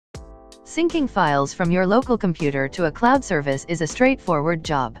Syncing files from your local computer to a cloud service is a straightforward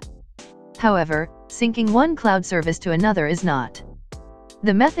job. However, syncing one cloud service to another is not.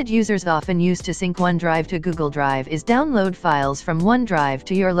 The method users often use to sync OneDrive to Google Drive is download files from OneDrive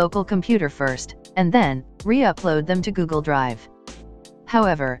to your local computer first, and then re-upload them to Google Drive.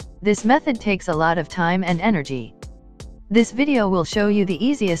 However, this method takes a lot of time and energy. This video will show you the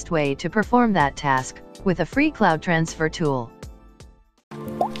easiest way to perform that task, with a free cloud transfer tool.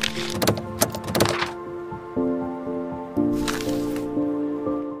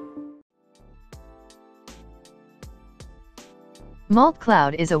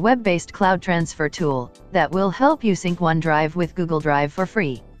 Cloud is a web-based cloud transfer tool that will help you sync OneDrive with Google Drive for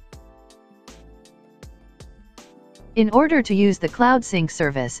free. In order to use the Cloud Sync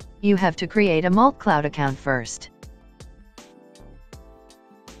service, you have to create a Cloud account first.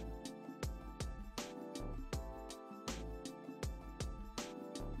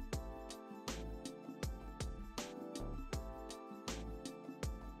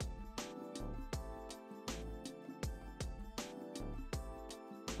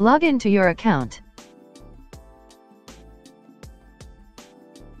 Log in to your account.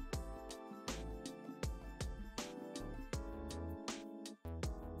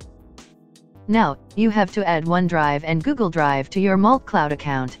 Now, you have to add OneDrive and Google Drive to your Cloud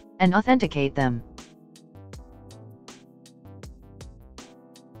account, and authenticate them.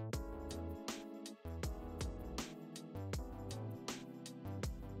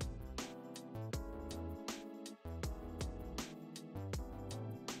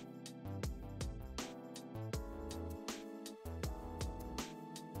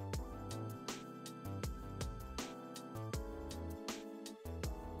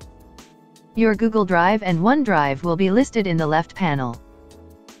 Your Google Drive and OneDrive will be listed in the left panel.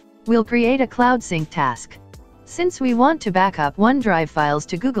 We'll create a Cloud Sync task. Since we want to back up OneDrive files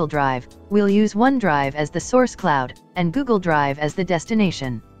to Google Drive, we'll use OneDrive as the source cloud, and Google Drive as the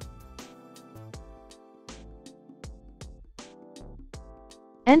destination.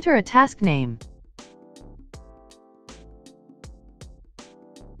 Enter a task name.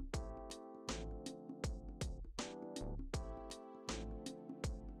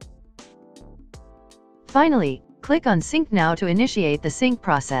 Finally, click on Sync Now to initiate the sync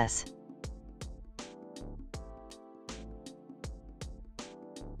process.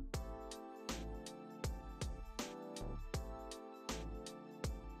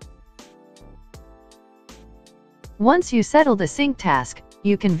 Once you settle the sync task,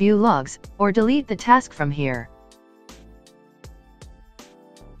 you can view logs, or delete the task from here.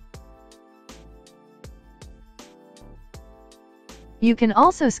 You can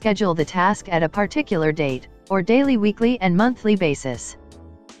also schedule the task at a particular date, or daily, weekly, and monthly basis.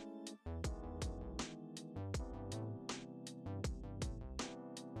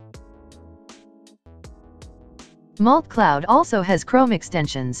 Cloud also has Chrome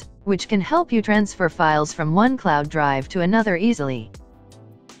extensions, which can help you transfer files from one cloud drive to another easily.